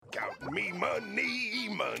Me money,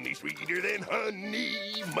 money sweeter than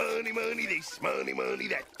honey. Money, money, this money, money,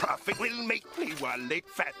 that profit will make me wallet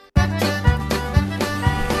fat.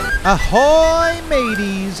 Ahoy,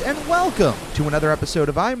 mateys, and welcome to another episode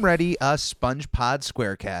of I'm Ready, a SpongePod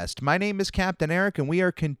Squarecast. My name is Captain Eric, and we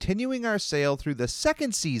are continuing our sail through the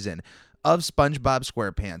second season of SpongeBob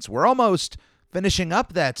SquarePants. We're almost finishing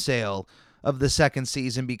up that sail of the second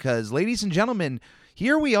season because, ladies and gentlemen,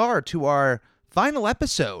 here we are to our final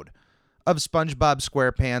episode of SpongeBob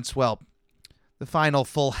SquarePants. Well, the final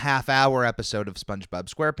full half-hour episode of SpongeBob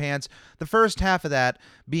SquarePants. The first half of that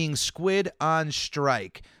being Squid on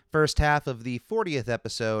Strike. First half of the 40th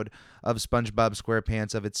episode of SpongeBob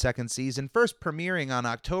SquarePants of its second season, first premiering on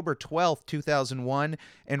October 12th, 2001,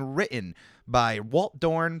 and written by Walt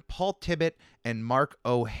Dorn, Paul Tibbitt, and Mark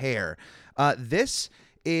O'Hare. This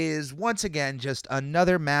is once again just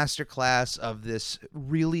another masterclass of this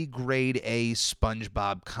really grade A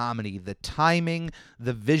SpongeBob comedy. The timing,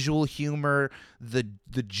 the visual humor, the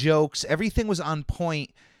jokes, everything was on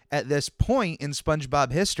point at this point in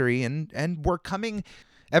SpongeBob history, and we're coming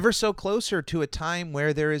ever so closer to a time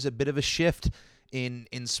where there is a bit of a shift in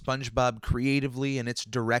SpongeBob creatively and its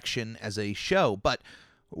direction as a show. But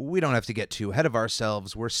we don't have to get too ahead of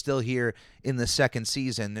ourselves. We're still here in the second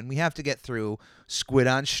season, and we have to get through Squid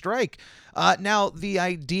on Strike. Now, the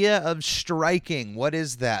idea of striking, what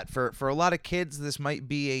is that? For a lot of kids, this might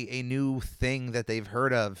be a new thing that they've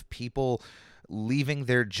heard of. People leaving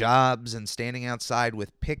their jobs and standing outside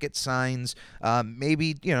with picket signs.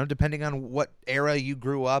 Maybe, depending on what era you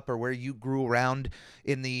grew up or where you grew around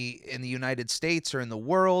in the United States or in the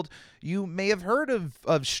world, you may have heard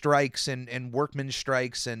of strikes and workman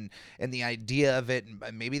strikes and the idea of it.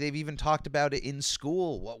 And maybe they've even talked about it in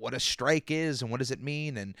school, what a strike is and what does it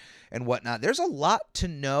mean and whatnot. There's a lot to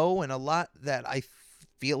know and a lot that I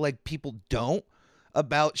feel like people don't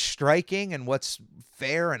about striking and what's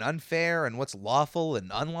fair and unfair and what's lawful and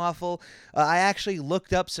unlawful. I actually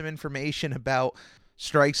looked up some information about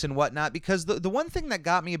strikes and whatnot because the one thing that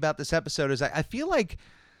got me about this episode is I feel like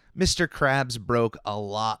Mr. Krabs broke a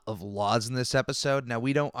lot of laws in this episode. Now,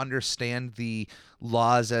 we don't understand the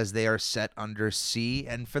laws as they are set under C,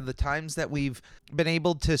 and for the times that we've been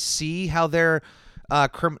able to see how their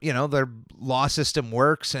law system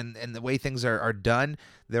works and the way things are done,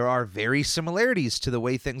 there are very similarities to the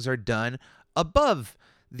way things are done above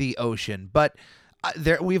the ocean. But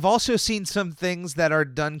we've also seen some things that are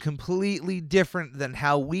done completely different than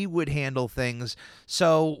how we would handle things.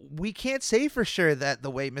 So we can't say for sure that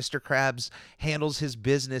the way Mr. Krabs handles his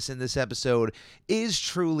business in this episode is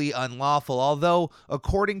truly unlawful. Although,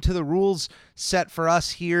 according to the rules set for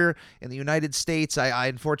us here in the United States, I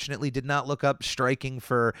unfortunately did not look up striking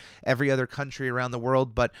for every other country around the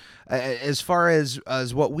world. But as far as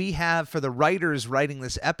what we have for the writers writing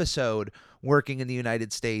this episode working in the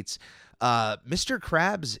United States, Mr.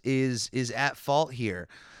 Krabs is at fault here.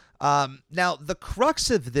 Now, the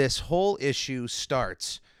crux of this whole issue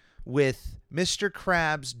starts with Mr.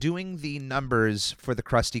 Krabs doing the numbers for the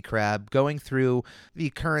Krusty Krab, going through the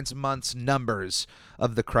current month's numbers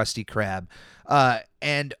of the Krusty Krab.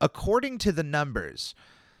 And according to the numbers,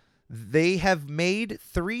 they have made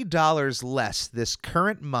 $3 less this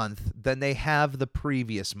current month than they have the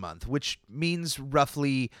previous month, which means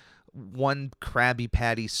roughly one Krabby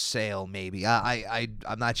Patty sale, maybe.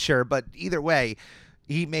 I'm not sure, but either way,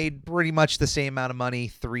 he made pretty much the same amount of money,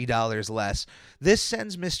 $3 less. This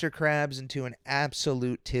sends Mr. Krabs into an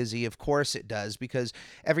absolute tizzy. Of course it does, because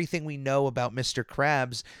everything we know about Mr.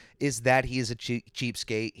 Krabs is that he is a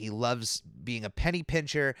cheapskate. He loves being a penny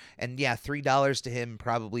pincher, and yeah, $3 to him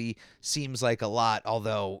probably seems like a lot,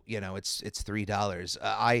 although, it's $3.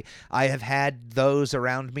 I have had those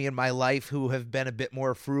around me in my life who have been a bit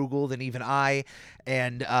more frugal than even I,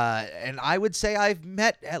 and I would say I've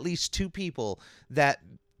met at least two people that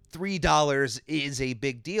 $3 is a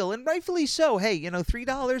big deal, and rightfully so. Hey,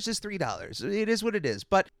 $3 is $3. It is what it is.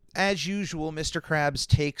 But as usual, Mr. Krabs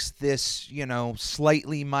takes this,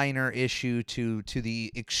 slightly minor issue to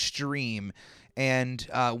the extreme, and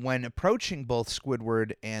when approaching both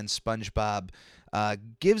Squidward and SpongeBob,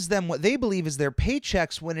 gives them what they believe is their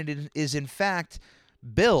paychecks when it is in fact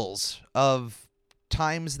bills of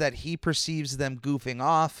times that he perceives them goofing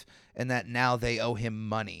off and that now they owe him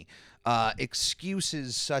money.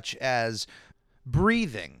 Excuses such as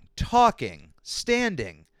breathing, talking,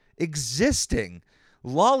 standing, existing,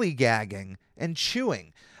 lollygagging, and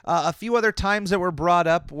chewing. A few other times that were brought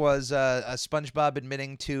up was SpongeBob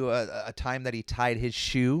admitting to a time that he tied his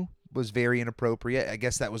shoe was very inappropriate. I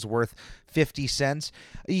guess that was worth 50 cents.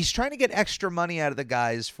 He's trying to get extra money out of the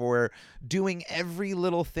guys for doing every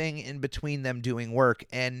little thing in between them doing work,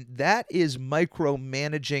 and that is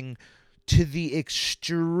micromanaging to the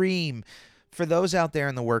extreme. For those out there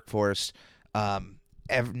in the workforce,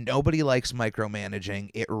 nobody likes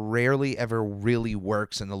micromanaging. It rarely ever really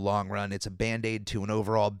works in the long run. It's a band-aid to an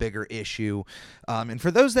overall bigger issue. And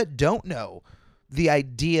for those that don't know, the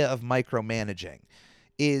idea of micromanaging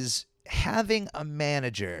is having a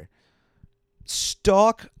manager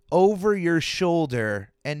stalk over your shoulder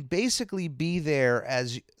and basically be there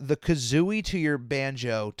as the kazooie to your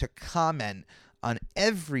banjo to comment on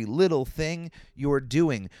every little thing you're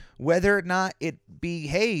doing, whether or not it be,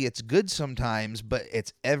 hey, it's good sometimes, but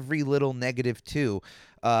it's every little negative too.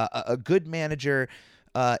 A good manager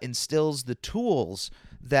instills the tools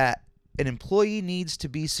that an employee needs to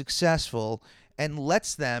be successful and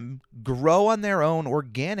lets them grow on their own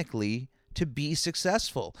organically to be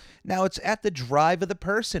successful. Now, it's at the drive of the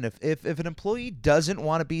person. If an employee doesn't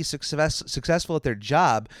want to be successful at their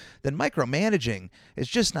job, then micromanaging is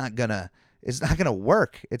just not gonna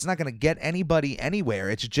work. It's not going to get anybody anywhere.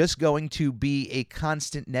 It's just going to be a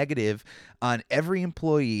constant negative on every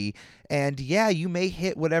employee. And yeah, you may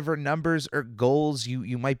hit whatever numbers or goals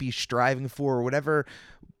you might be striving for, or whatever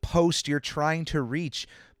post you're trying to reach.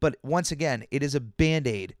 But once again, it is a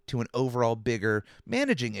band-aid to an overall bigger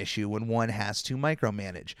managing issue when one has to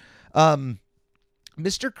micromanage. Mr.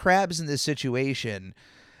 Krabs in this situation,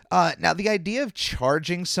 now the idea of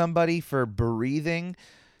charging somebody for breathing,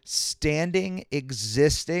 standing,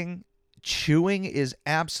 existing, chewing is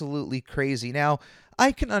absolutely crazy. Now,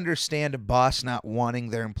 I can understand a boss not wanting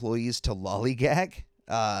their employees to lollygag,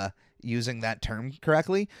 using that term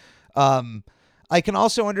correctly. I can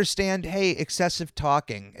also understand, hey, excessive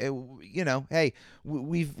talking. Hey,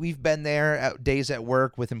 we've been there at days at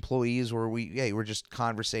work with employees where we're just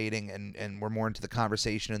conversating and we're more into the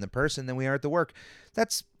conversation and the person than we are at the work.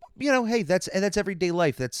 That's hey, that's everyday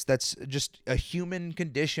life. That's just a human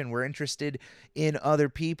condition. We're interested in other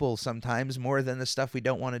people sometimes more than the stuff we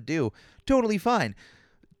don't want to do. Totally fine.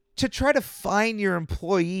 To try to fine your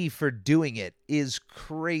employee for doing it is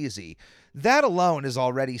crazy. That alone is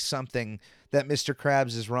already something that Mr.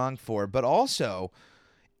 Krabs is wrong for, but also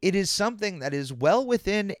it is something that is well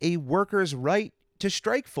within a worker's right to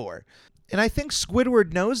strike for. And I think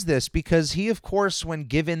Squidward knows this because he, of course, when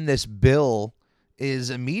given this bill,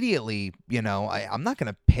 is immediately, I'm not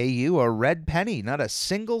going to pay you a red penny, not a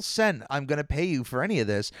single cent I'm going to pay you for any of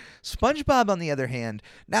this. SpongeBob, on the other hand,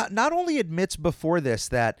 now not only admits before this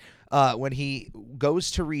that when he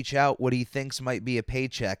goes to reach out what he thinks might be a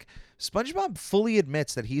paycheck, SpongeBob fully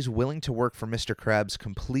admits that he's willing to work for Mr. Krabs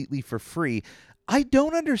completely for free. I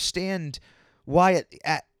don't understand why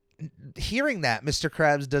at hearing that Mr.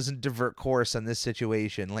 Krabs doesn't divert course on this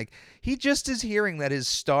situation. Like, he just is hearing that his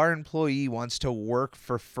star employee wants to work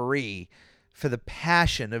for free for the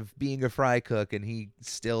passion of being a fry cook, and he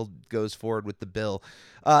still goes forward with the bill.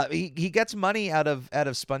 He gets money out of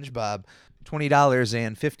SpongeBob,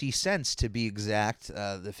 $20.50 to be exact.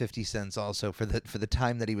 The 50 cents also for the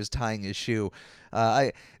time that he was tying his shoe.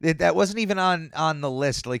 That wasn't even on the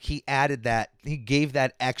list. Like, he added that. He gave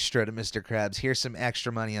that extra to Mr. Krabs. Here's some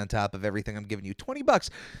extra money on top of everything I'm giving you. $20.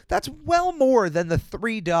 That's well more than the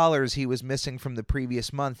 $3 he was missing from the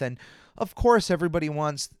previous month. And of course, everybody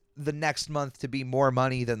wants the next month to be more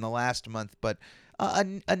money than the last month, but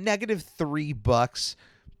a negative $3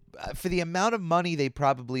 for the amount of money they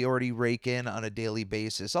probably already rake in on a daily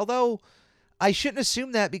basis. Although I shouldn't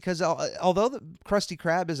assume that, because although the Krusty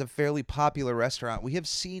Krab is a fairly popular restaurant, we have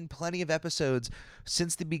seen plenty of episodes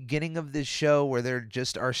since the beginning of this show where there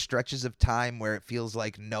just are stretches of time where it feels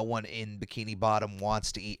like no one in Bikini Bottom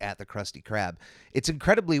wants to eat at the Krusty Krab. It's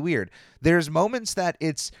incredibly weird. There's moments that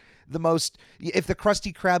it's the most, if the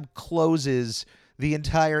Krusty Krab closes, the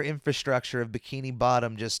entire infrastructure of Bikini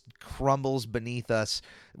Bottom just crumbles beneath us.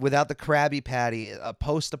 Without the Krabby Patty, a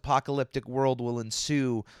post-apocalyptic world will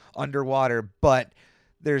ensue underwater, but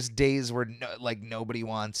there's days where nobody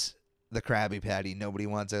wants the Krabby Patty. Nobody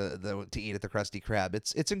wants to eat at the Krusty Krab.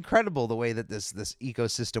 It's incredible the way that this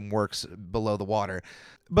ecosystem works below the water.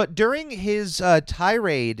 But during his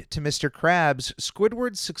tirade to Mr. Krabs,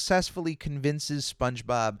 Squidward successfully convinces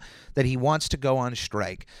SpongeBob that he wants to go on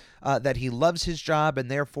strike, that he loves his job,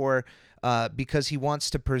 and therefore, because he wants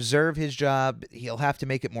to preserve his job, he'll have to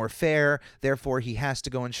make it more fair. Therefore, he has to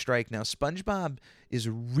go on strike. Now, SpongeBob is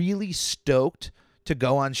really stoked to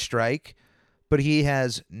go on strike, but he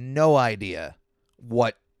has no idea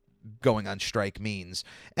what going on strike means.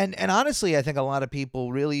 And honestly, I think a lot of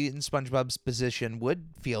people really in SpongeBob's position would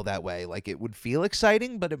feel that way. Like, it would feel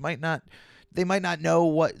exciting, but they might not know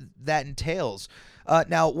what that entails.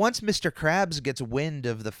 Now, once Mr. Krabs gets wind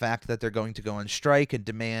of the fact that they're going to go on strike and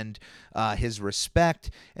demand his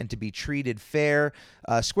respect and to be treated fair,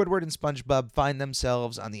 Squidward and SpongeBob find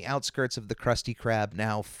themselves on the outskirts of the Krusty Krab,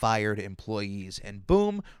 now fired employees. And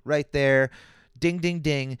boom, right there, ding, ding,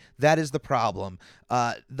 ding, that is the problem.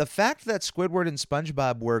 The fact that Squidward and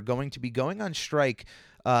SpongeBob were going to be going on strike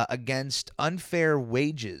against unfair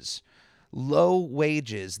wages, low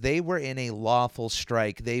wages. They were in a lawful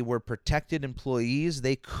strike. They were protected employees.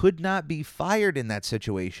 They could not be fired in that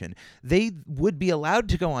situation. They would be allowed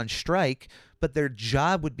to go on strike, but their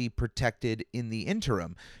job would be protected in the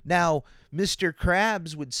interim. Now, Mr.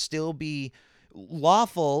 Krabs would still be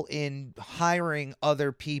lawful in hiring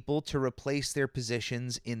other people to replace their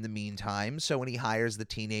positions in the meantime. So when he hires the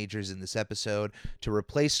teenagers in this episode to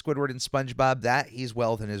replace Squidward and SpongeBob, that he's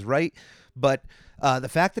well within his right. But the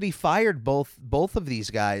fact that he fired both of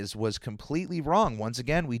these guys was completely wrong. Once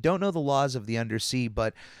again, we don't know the laws of the undersea,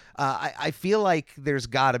 but I feel like there's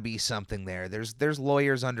got to be something there. There's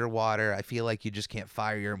lawyers underwater. I feel like you just can't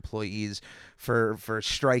fire your employees for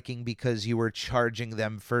striking because you were charging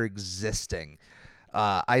them for existing.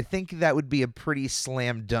 I think that would be a pretty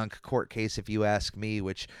slam dunk court case if you ask me,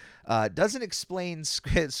 which doesn't explain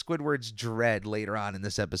Squidward's dread later on in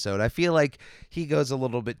this episode. I feel like he goes a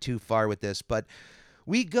little bit too far with this, but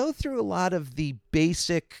we go through a lot of the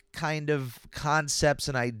basic kind of concepts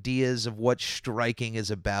and ideas of what striking is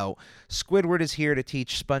about. Squidward is here to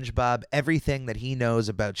teach SpongeBob everything that he knows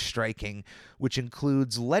about striking, which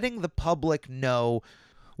includes letting the public know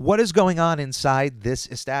what is going on inside this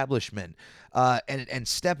establishment. And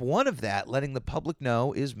step one of that, letting the public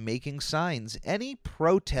know, is making signs. Any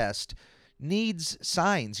protest needs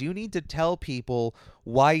signs. You need to tell people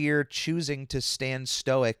why you're choosing to stand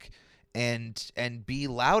stoic and be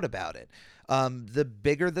loud about it. The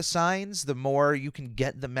bigger the signs, the more you can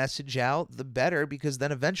get the message out, the better, because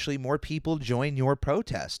then eventually more people join your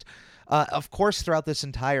protest. Of course, throughout this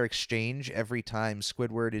entire exchange, every time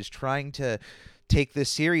Squidward is trying to take this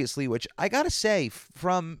seriously, which I gotta say,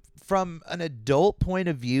 from an adult point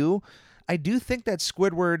of view, I do think that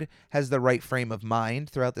Squidward has the right frame of mind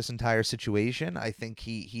throughout this entire situation. I think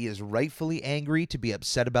he is rightfully angry to be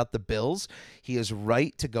upset about the bills. He is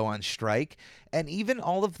right to go on strike. And even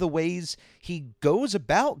all of the ways he goes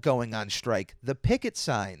about going on strike, the picket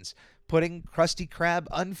signs, putting Krusty Krab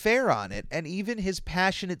unfair on it, and even his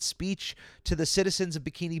passionate speech to the citizens of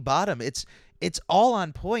Bikini Bottom, it's all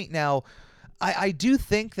on point. Now, I do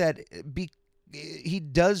think that he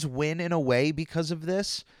does win in a way because of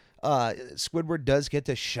this. Squidward does get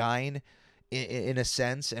to shine in a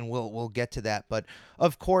sense, and we'll get to that. But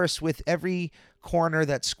of course, with every corner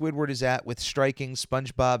that Squidward is at with striking,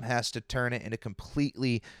 SpongeBob has to turn it in a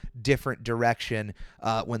completely different direction.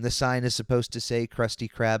 When the sign is supposed to say Krusty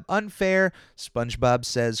Krab unfair, SpongeBob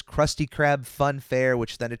says Krusty Krab fun fair,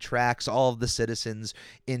 which then attracts all of the citizens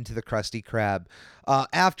into the Krusty Krab.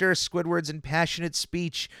 After Squidward's impassionate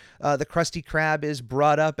speech, the Krusty Krab is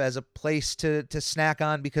brought up as a place to snack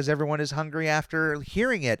on because everyone is hungry after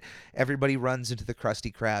hearing it. Everybody runs into the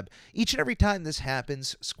Krusty Krab. Each and every time this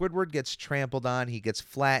happens, Squidward gets trampled on, he gets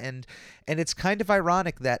flattened, and it's kind of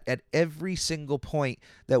ironic that at every single point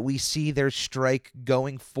that we see their strike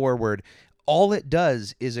going forward, all it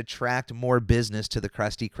does is attract more business to the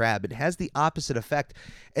Krusty Krab. It has the opposite effect.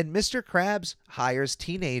 And Mr. Krabs hires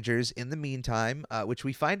teenagers in the meantime, which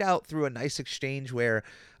we find out through a nice exchange where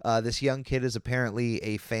this young kid is apparently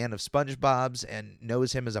a fan of SpongeBob's and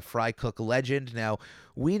knows him as a fry cook legend. Now,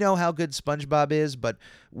 we know how good SpongeBob is, but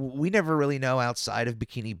we never really know outside of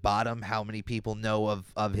Bikini Bottom how many people know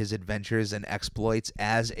of his adventures and exploits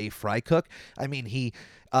as a fry cook. I mean, he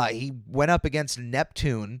went up against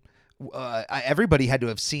Neptune. Everybody had to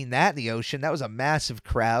have seen that in the ocean. That was a massive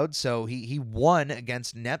crowd, so he won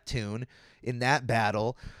against Neptune in that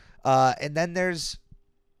battle. And then there's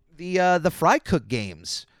the fry cook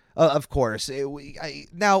games, of course.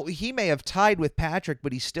 Now, he may have tied with Patrick,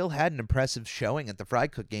 but he still had an impressive showing at the fry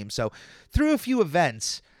cook game. So through a few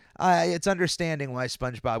events, it's understanding why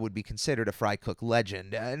SpongeBob would be considered a fry cook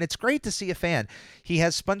legend, and it's great to see a fan. He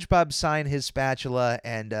has SpongeBob sign his spatula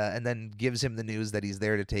and then gives him the news that he's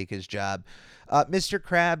there to take his job. Mr.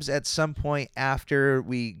 Krabs, at some point after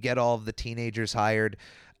we get all of the teenagers hired,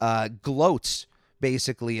 gloats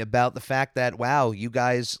basically about the fact that, wow, you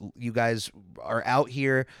guys are out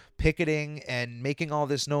here picketing and making all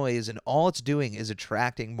this noise, and all it's doing is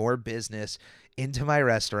attracting more business into my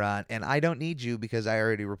restaurant, and I don't need you because I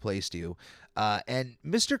already replaced you. And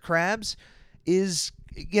Mr. Krabs is,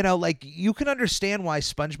 like, you can understand why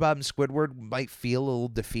SpongeBob and Squidward might feel a little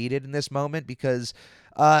defeated in this moment, because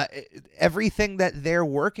everything that they're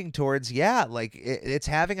working towards, it's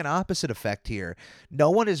having an opposite effect here.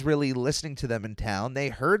 No one is really listening to them in town. They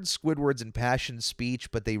heard Squidward's impassioned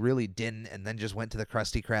speech, but they really didn't, and then just went to the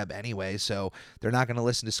Krusty Krab anyway, so they're not going to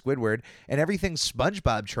listen to Squidward. And everything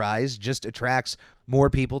SpongeBob tries just attracts more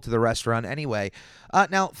people to the restaurant anyway.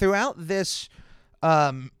 Now, throughout this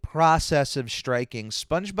process of striking,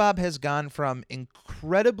 SpongeBob has gone from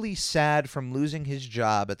incredibly sad from losing his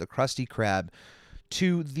job at the Krusty Krab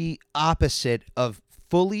to the opposite of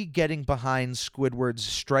fully getting behind Squidward's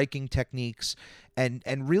striking techniques and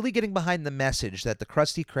really getting behind the message that the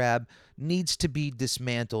Krusty Krab needs to be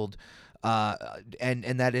dismantled,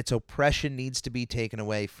 and that its oppression needs to be taken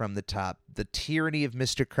away from the top. The tyranny of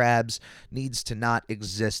Mr. Krabs needs to not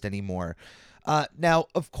exist anymore. Now,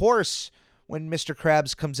 of course, when Mr.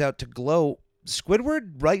 Krabs comes out to gloat,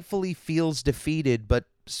 Squidward rightfully feels defeated, but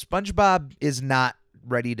SpongeBob is not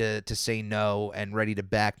ready to say no and ready to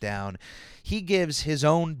back down. He gives his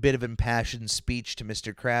own bit of impassioned speech to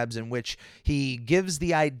Mr. Krabs, in which he gives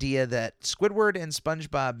the idea that Squidward and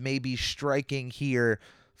SpongeBob may be striking here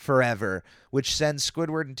forever, which sends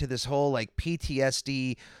Squidward into this whole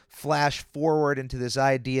PTSD flash forward into this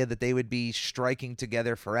idea that they would be striking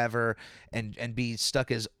together forever and be stuck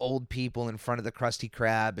as old people in front of the Krusty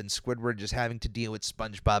Krab, and Squidward just having to deal with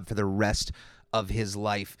SpongeBob for the rest of his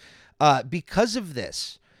life. Because of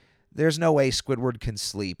this, there's no way Squidward can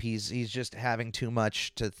sleep. He's just having too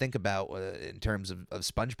much to think about in terms of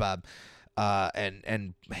SpongeBob.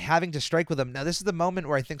 And having to strike with him. Now, this is the moment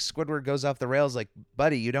where I think Squidward goes off the rails, like,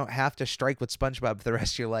 buddy, you don't have to strike with SpongeBob for the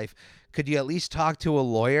rest of your life. Could you at least talk to a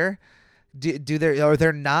lawyer? Are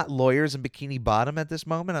there not lawyers in Bikini Bottom at this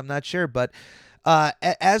moment? I'm not sure, but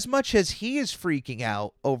as much as he is freaking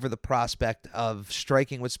out over the prospect of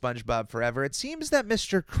striking with SpongeBob forever, it seems that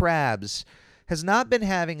Mr. Krabs has not been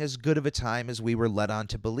having as good of a time as we were led on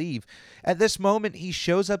to believe. At this moment, he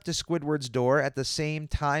shows up to Squidward's door at the same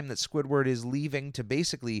time that Squidward is leaving to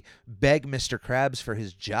basically beg Mr. Krabs for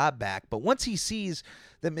his job back. But once he sees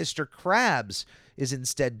that Mr. Krabs is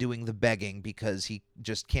instead doing the begging because he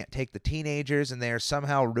just can't take the teenagers and they are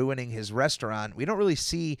somehow ruining his restaurant, we don't really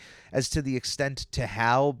see as to the extent to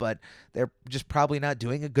how, but they're just probably not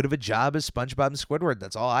doing as good of a job as SpongeBob and Squidward.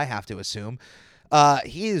 That's all I have to assume.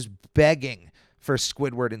 He is begging for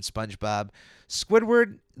Squidward and SpongeBob.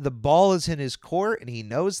 Squidward, the ball is in his court, and he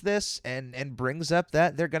knows this, and brings up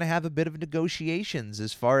that they're going to have a bit of negotiations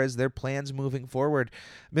as far as their plans moving forward.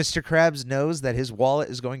 Mr. Krabs knows that his wallet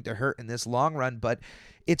is going to hurt in this long run, but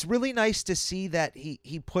it's really nice to see that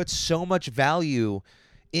he puts so much value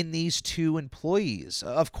in these two employees.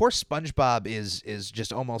 Of course, SpongeBob is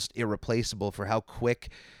just almost irreplaceable for how quick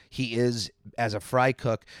he is as a fry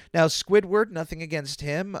cook. Now, Squidward, nothing against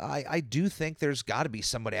him. I do think there's got to be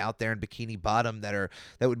somebody out there in Bikini Bottom that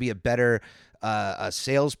would be a better a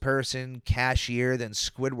salesperson, cashier than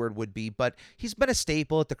Squidward would be, but he's been a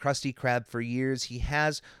staple at the Krusty Krab for years. He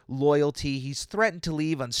has loyalty. He's threatened to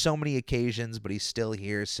leave on so many occasions, but he's still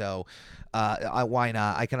here, so why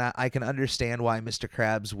not? I can understand why Mr.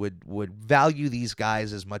 Krabs would value these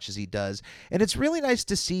guys as much as he does, and it's really nice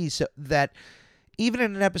to see that even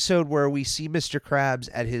in an episode where we see Mr. Krabs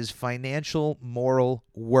at his financial, moral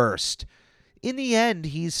worst, in the end,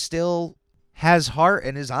 he's still has heart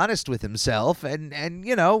and is honest with himself and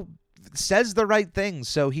says the right things.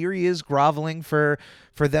 So here he is groveling for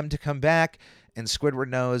them to come back, and Squidward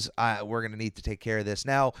knows we're going to need to take care of this.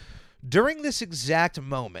 Now, during this exact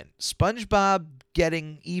moment, SpongeBob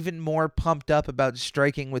getting even more pumped up about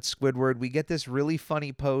striking with Squidward, we get this really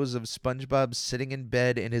funny pose of SpongeBob sitting in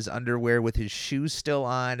bed in his underwear with his shoes still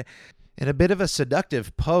on, in a bit of a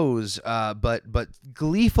seductive pose, but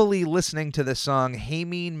gleefully listening to the song "Hey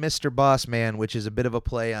Mean Mr. Boss Man," which is a bit of a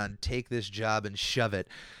play on "Take This Job and Shove It."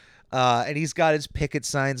 And he's got his picket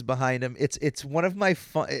signs behind him. It's one of my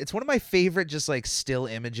favorite just like still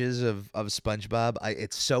images of SpongeBob.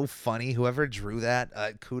 It's so funny. Whoever drew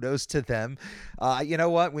that, kudos to them. You know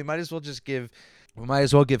what? We might as well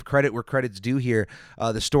give credit where credit's due here.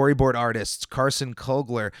 The storyboard artists, Carson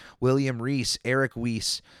Kogler, William Reese, Eric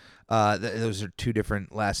Weiss. Those are two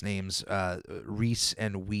different last names, Reese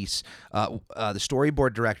and Weiss. The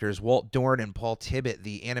storyboard directors, Walt Dorn and Paul Tibbett.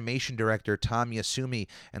 The animation director, Tom Yasumi.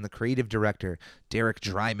 And the creative director, Derek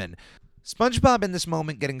Dryman. SpongeBob in this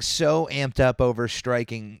moment getting so amped up over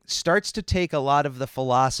striking starts to take a lot of the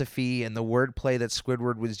philosophy and the wordplay that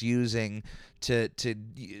Squidward was using to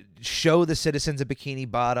show the citizens of Bikini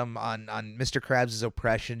Bottom on Mr. Krabs'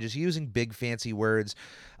 oppression, just using big fancy words,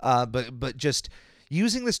 but just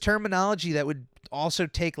using this terminology that would also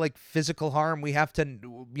take like physical harm. We have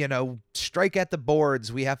to, strike at the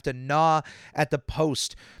boards. We have to gnaw at the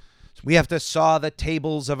post. We have to saw the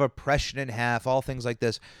tables of oppression in half, all things like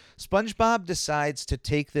this. SpongeBob decides to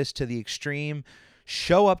take this to the extreme,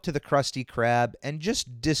 show up to the Krusty Krab, and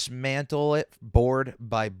just dismantle it board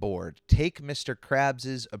by board. Take Mr.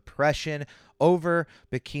 Krabs' oppression over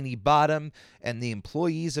Bikini Bottom, and the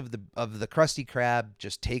employees of the Krusty Krab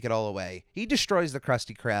just take it all away. He destroys the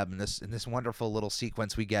Krusty Krab in this wonderful little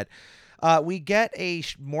sequence we get. We get a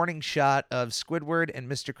morning shot of Squidward and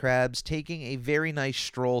Mr. Krabs taking a very nice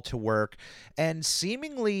stroll to work, and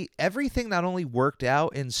seemingly everything not only worked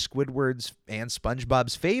out in Squidward's and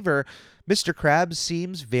SpongeBob's favor, Mr. Krabs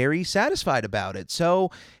seems very satisfied about it.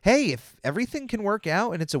 So, hey, if everything can work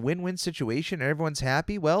out and it's a win-win situation and everyone's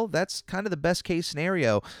happy, well, that's kind of the best case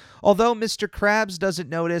scenario. Although Mr. Krabs doesn't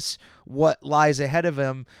notice what lies ahead of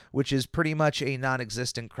him, which is pretty much a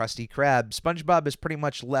non-existent Krusty Krab, SpongeBob is pretty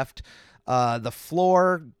much left the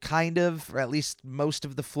floor, kind of, or at least most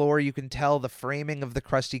of the floor. You can tell the framing of the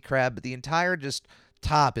Krusty Krab, but the entire just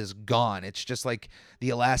top is gone. It's just like the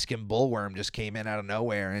Alaskan bullworm just came in out of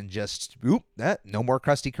nowhere and just, no more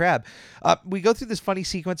Krusty Krab. We go through this funny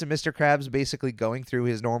sequence of Mr. Krabs basically going through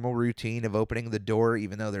his normal routine of opening the door,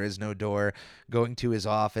 even though there is no door, going to his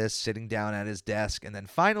office, sitting down at his desk, and then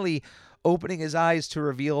finally opening his eyes to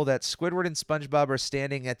reveal that Squidward and SpongeBob are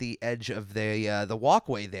standing at the edge of the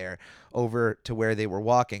walkway there over to where they were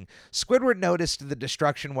walking. Squidward noticed the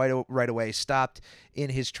destruction right away, stopped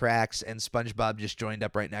in his tracks, and SpongeBob just joined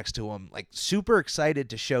up right next to him, like super excited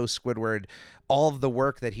to show Squidward all of the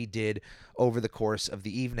work that he did over the course of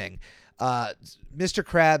the evening. Mr.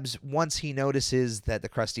 Krabs, once he notices that the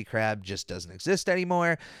Krusty Krab just doesn't exist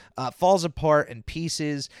anymore, falls apart in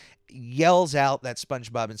pieces, yells out that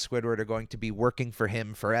SpongeBob and Squidward are going to be working for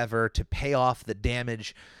him forever to pay off the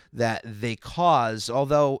damage that they cause,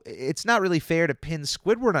 although it's not really fair to pin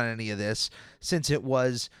Squidward on any of this since it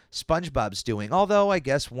was SpongeBob's doing. Although I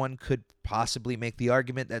guess one could possibly make the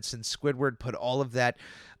argument that since Squidward put all of that,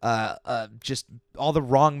 just all the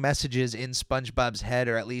wrong messages in SpongeBob's head,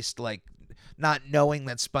 or at least like not knowing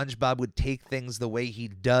that SpongeBob would take things the way he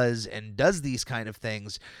does and does these kind of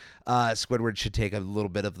things, Squidward should take a little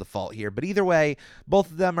bit of the fault here. But either way,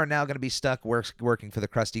 both of them are now going to be stuck working for the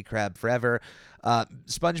Krusty Krab forever.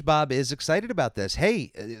 SpongeBob is excited about this.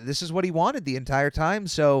 Hey, this is what he wanted the entire time.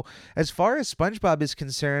 So as far as SpongeBob is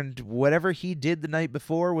concerned, whatever he did the night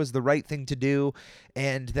before was the right thing to do.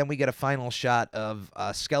 And then we get a final shot of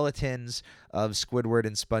skeletons of Squidward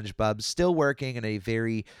and SpongeBob still working in a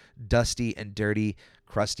very dusty and dirty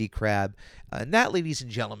Krusty Krab. And that, ladies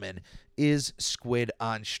and gentlemen, is Squid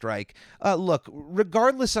on Strike. Look,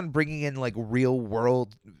 regardless on bringing in like real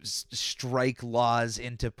world strike laws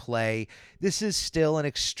into play, this is still an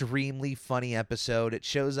extremely funny episode. It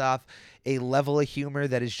shows off a level of humor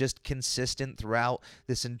that is just consistent throughout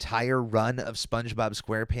this entire run of SpongeBob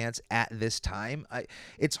SquarePants at this time.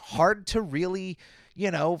 It's hard to really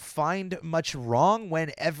find much wrong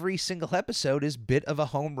when every single episode is bit of a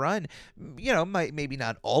home run. Maybe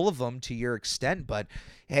not all of them to your extent, but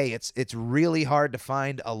hey, it's really hard to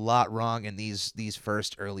find a lot wrong in these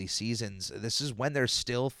first early seasons. This is when they're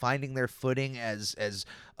still finding their footing as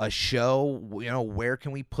a show. Where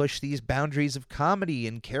can we push these boundaries of comedy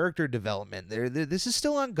and character development? This is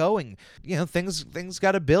still ongoing. Things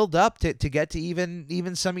got to build up to get to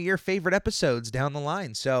even some of your favorite episodes down the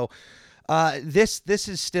line. So this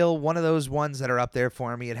is still one of those ones that are up there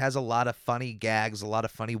for me. It has a lot of funny gags, a lot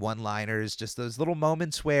of funny one-liners, just those little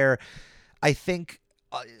moments where I think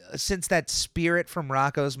since that spirit from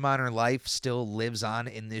Rocko's Modern Life still lives on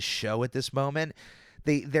in this show at this moment,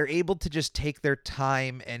 they're able to just take their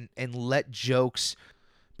time and let jokes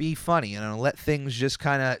be funny, let things just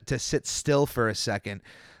kind of to sit still for a second.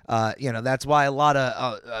 That's why a lot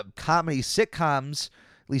of comedy sitcoms,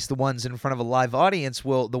 at least the ones in front of a live audience,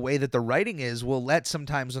 the way that the writing is, will let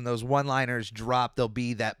sometimes when those one-liners drop, there'll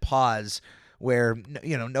be that pause where,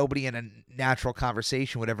 nobody in a natural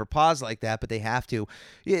conversation would ever pause like that, but they have to.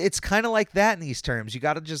 It's kind of like that in these terms. You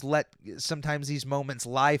got to just let sometimes these moments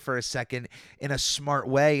lie for a second in a smart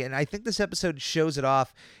way. And I think this episode shows it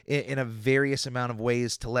off in a various amount of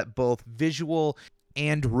ways to let both visual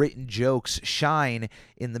and written jokes shine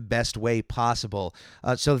in the best way possible.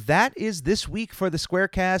 So that is this week for the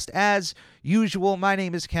Squarecast. As usual, my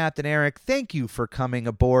name is Captain Eric. Thank you for coming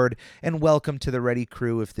aboard, and welcome to the Ready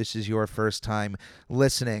Crew if this is your first time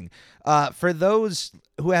listening. For those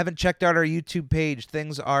who haven't checked out our YouTube page,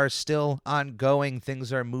 things are still ongoing.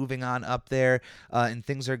 Things are moving on up there, and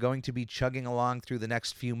things are going to be chugging along through the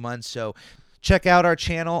next few months. So check out our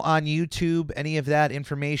channel on YouTube. Any of that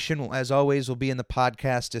information, as always, will be in the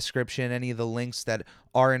podcast description, any of the links that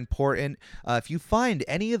are important. If you find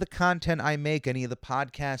any of the content I make, any of the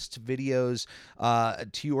podcast videos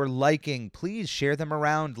to your liking, please share them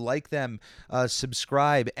around, like them,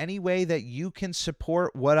 subscribe. Any way that you can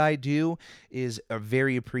support what I do is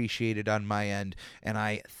very appreciated on my end, and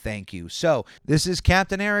I thank you. So this is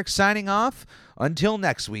Captain Eric signing off. Until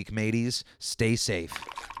next week, mateys, stay safe.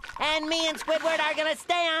 And me and Squidward are gonna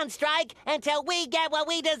stay on strike until we get what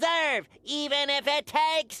we deserve, even if it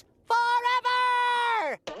takes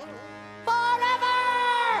forever!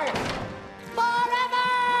 Forever!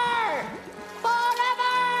 Forever!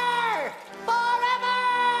 Forever!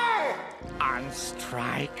 Forever! On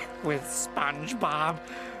strike with SpongeBob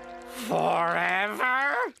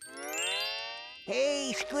forever?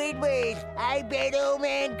 Hey, Squidward, I bet old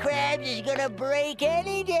man Krabs is gonna break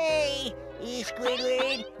any day.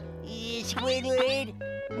 Squidward, Squidward,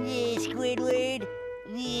 Squidward,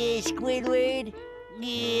 Squidward,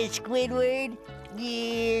 Squidward,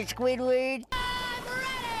 Squidward. I'm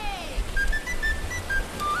ready!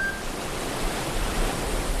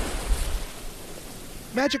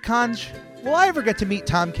 Magic Conj, will I ever get to meet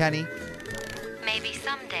Tom Kenny? Maybe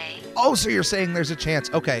someday. Oh, so you're saying there's a chance.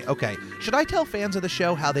 Okay. Should I tell fans of the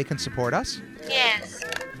show how they can support us? Yes.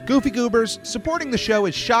 Goofy Goobers, supporting the show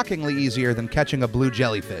is shockingly easier than catching a blue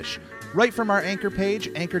jellyfish. Right from our Anchor page,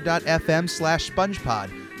 anchor.fm/SpongePod,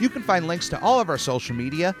 you can find links to all of our social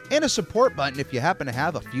media and a support button if you happen to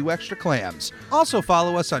have a few extra clams. Also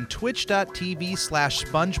follow us on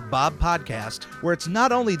twitch.tv/SpongeBobPodcast, where it's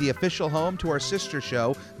not only the official home to our sister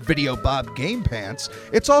show, Video Bob Game Pants,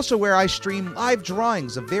 it's also where I stream live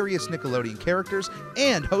drawings of various Nickelodeon characters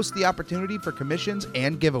and host the opportunity for commissions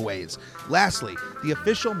and giveaways. Lastly, the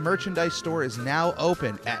official merchandise store is now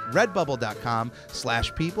open at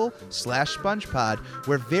redbubble.com/people/SpongePod,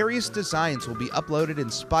 where various designs will be uploaded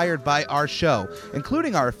inspired by our show,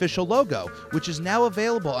 including our official logo, which is now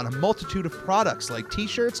available on a multitude of products like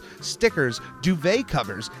t-shirts, stickers, duvet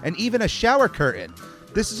covers, and even a shower curtain.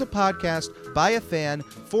 This is a podcast by a fan,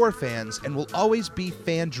 for fans, and will always be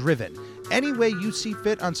fan-driven. Any way you see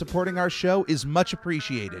fit on supporting our show is much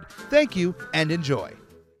appreciated. Thank you, and enjoy.